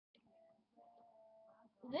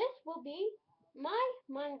This will be my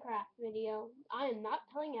Minecraft video. I am not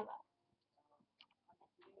telling Eva.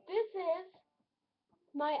 This is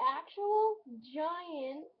my actual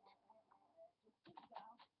giant.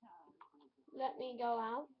 Let me go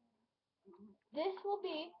out. This will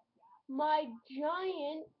be my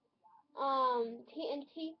giant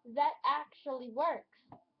TNT that actually works.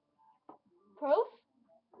 Proof?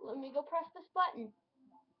 Let me go press this button.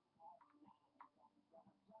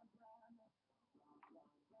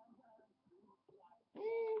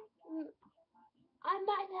 I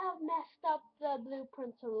might have messed up the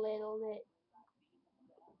blueprints a little bit.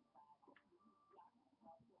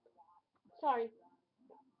 Sorry,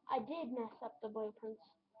 I did mess up the blueprints.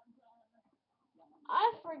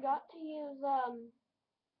 I forgot to use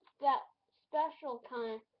that special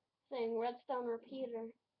kind of thing, redstone repeater.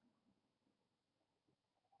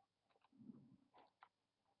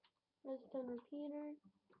 Redstone repeater.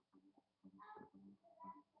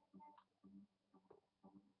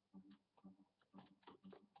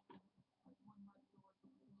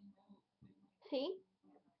 See?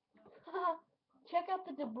 Check out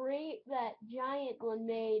the debris that giant one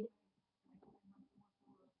made.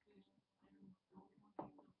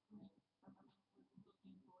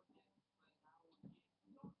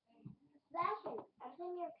 Sebastian, I'm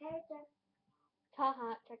seeing your character.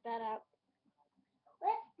 Haha, check that out.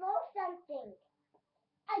 Let's blow something.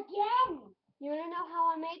 Again! You wanna know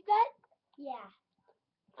how I made that? Yeah.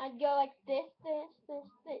 I'd go like this, this, this,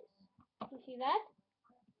 this. You see that?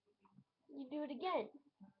 You do it again.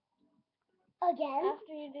 Again?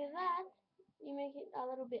 After you do that, you make it a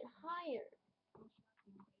little bit higher.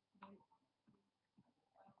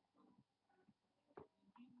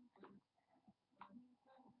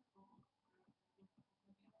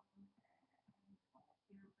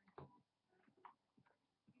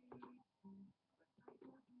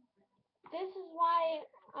 This is why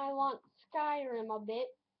I want Skyrim a bit.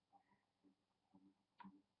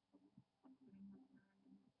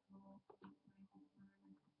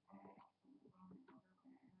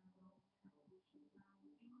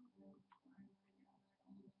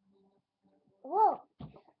 Whoa.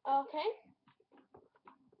 Okay?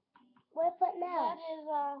 What foot now? That is,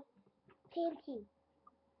 TNT.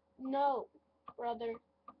 no, brother.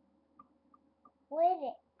 What is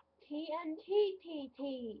it?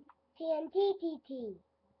 TNT. TNT.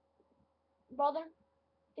 Brother,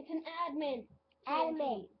 it's an admin.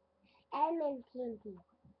 Admin. Admin TNT.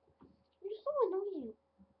 You're so annoying.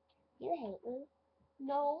 You hate me.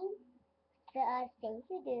 No. There are things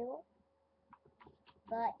to do,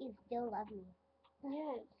 but you still love me.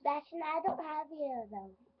 Yes. Sebastian, I don't have either of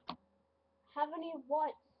those. Have any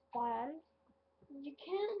what? Bombs? You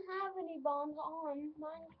can't have any bombs on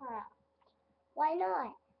Minecraft. Why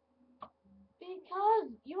not?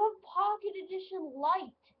 Because you have Pocket Edition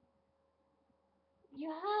Lite.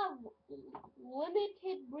 You have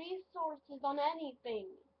limited resources on anything.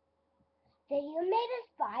 Did you make a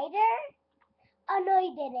spider? Oh, no,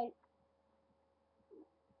 you didn't.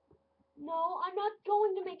 No, I'm not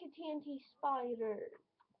going to make a TNT spider.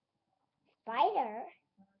 Spider?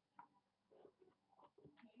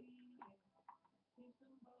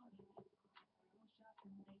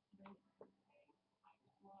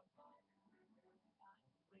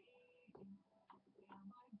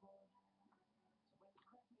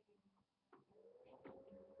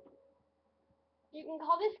 You can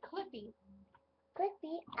call this Clippy.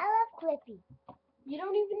 Clippy? I love Clippy. You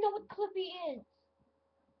don't even know what Clippy is.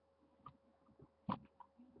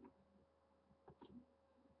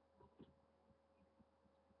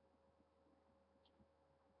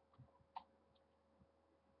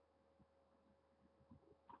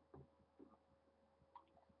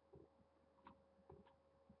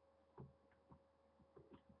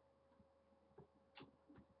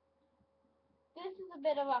 This is a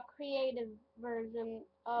bit of a creative version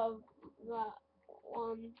of the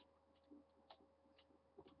one.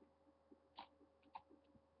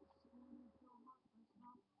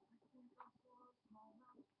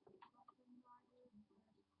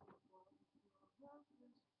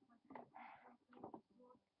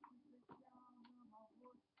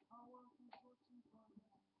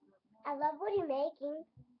 I love what you're making.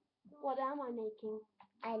 What am I making?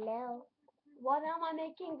 I know. What am I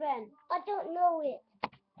making then? I don't know it.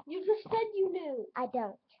 You just said you knew. I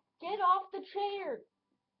don't. Get off the chair.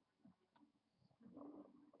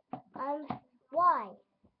 Why?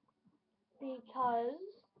 Because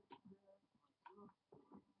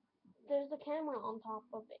there's a camera on top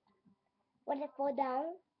of it. Would it fall down?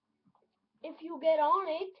 If you get on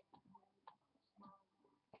it,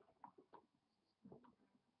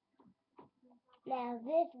 Now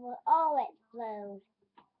this will all explode.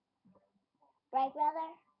 Right,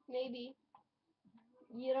 brother? Maybe.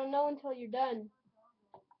 You don't know until you're done.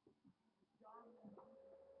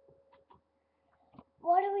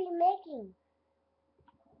 What are we making?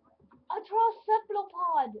 A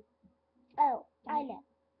tricephalopod. Oh, I know.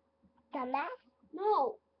 Dumbass?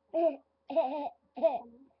 No.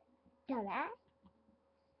 Dumbass?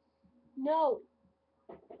 No.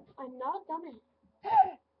 I'm not a dumbass.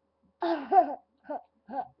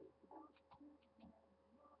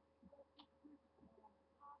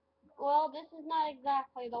 Well, this is not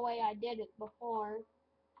exactly the way I did it before.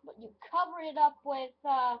 But you cover it up with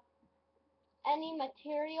any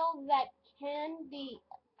material that can be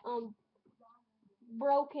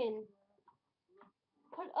broken.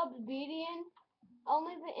 Put obsidian,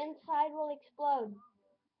 only the inside will explode.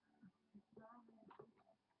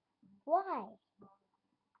 Why?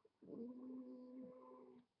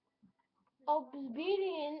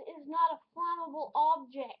 Obsidian is not a flammable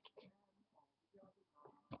object.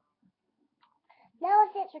 Now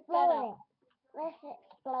let's Check that explode out. it. Let's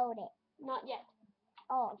explode it. Not yet.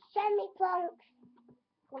 Oh, send me plunks.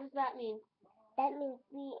 What does that mean? That means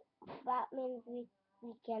we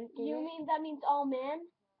can do You it. mean that means all man?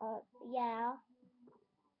 Yeah.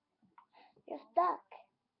 You're stuck.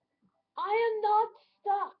 I am not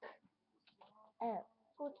stuck. Oh.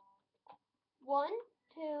 So it's 1,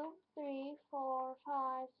 2, 3, 4,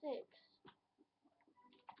 5, 6.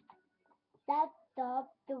 That's the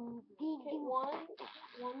Okay, 1,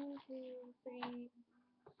 2, 3,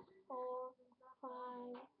 4, 5,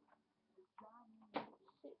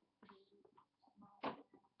 6.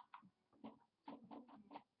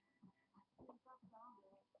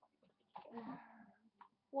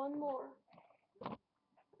 One more.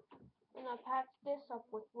 And I patched this up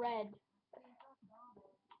with red.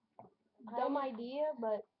 Dumb idea,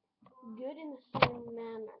 but good in the same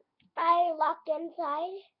manner. I locked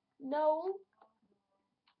inside. No.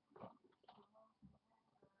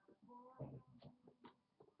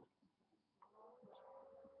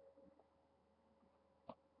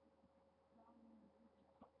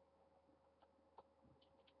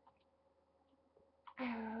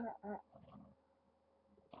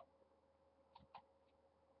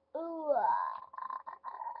 Ooh.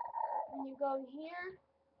 And you go here,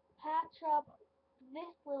 patch up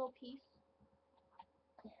this little piece.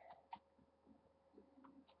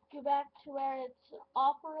 Go back to where it's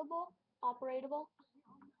operatable.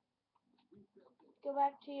 Go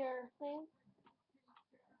back to your thing.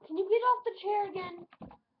 Can you get off the chair again?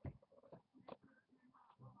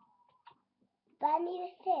 But I need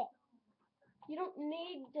to sit. You don't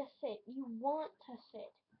need to sit. You want to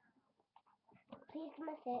sit. Please come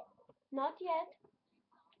and sit. Not yet.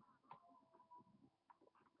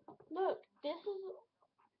 Look, this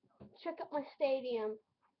is... Check out my stadium.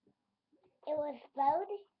 It was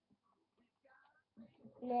explode?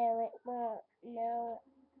 No, it won't. No.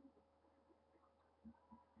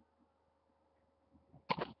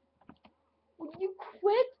 Would you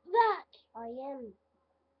quit that? I am.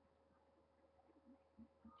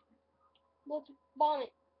 Let's bomb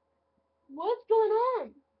it. What's going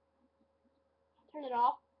on? Turn it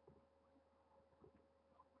off.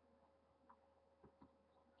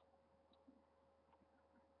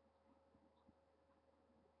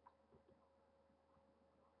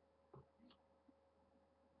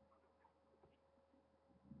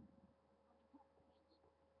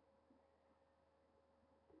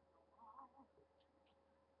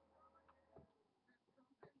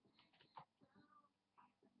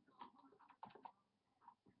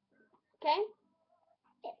 Okay?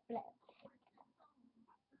 Explode.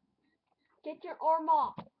 Get your arm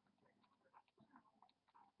off.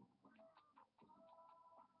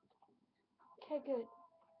 Okay, good.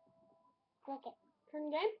 Okay.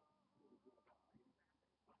 Turn game.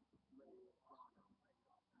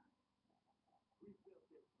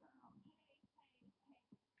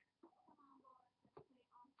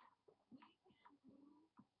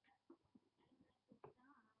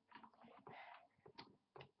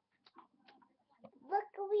 Look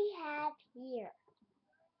what we have here.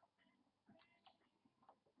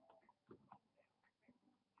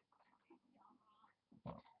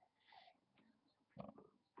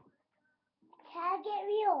 Tag it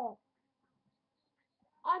real.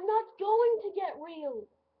 I'm not going to get real.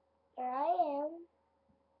 Here I am.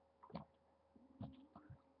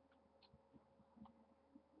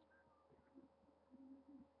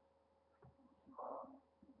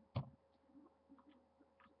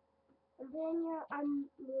 And then I'm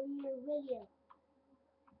doing your video.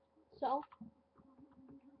 So,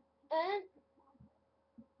 and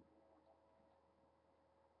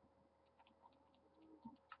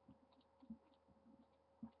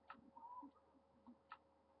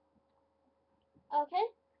Okay.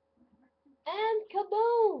 And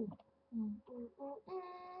kaboom!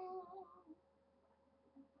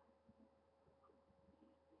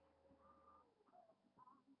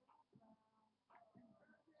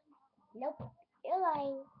 Nope. You're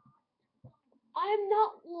lying. I'm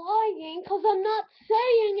not lying because I'm not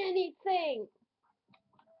saying anything.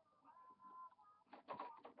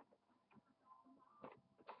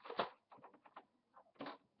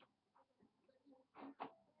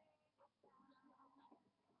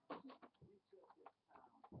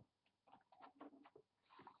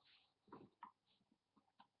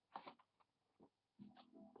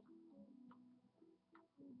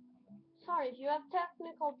 Sorry, if you have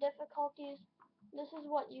technical difficulties, this is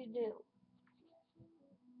what you do.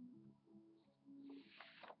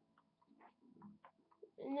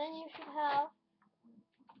 And then you should have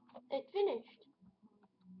it finished.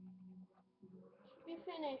 Be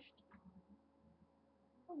finished.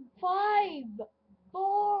 5,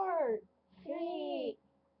 4, 3,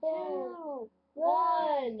 2,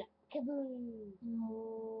 1. Kaboom.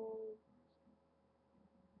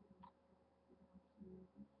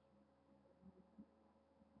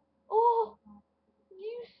 Oh,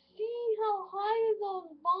 you see how high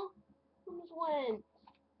those bombs went?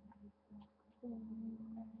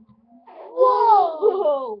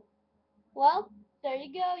 Whoa! Well, there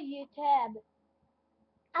you go, UTAB.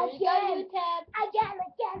 There you go, Again. UTAB. Again.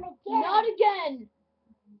 Not again.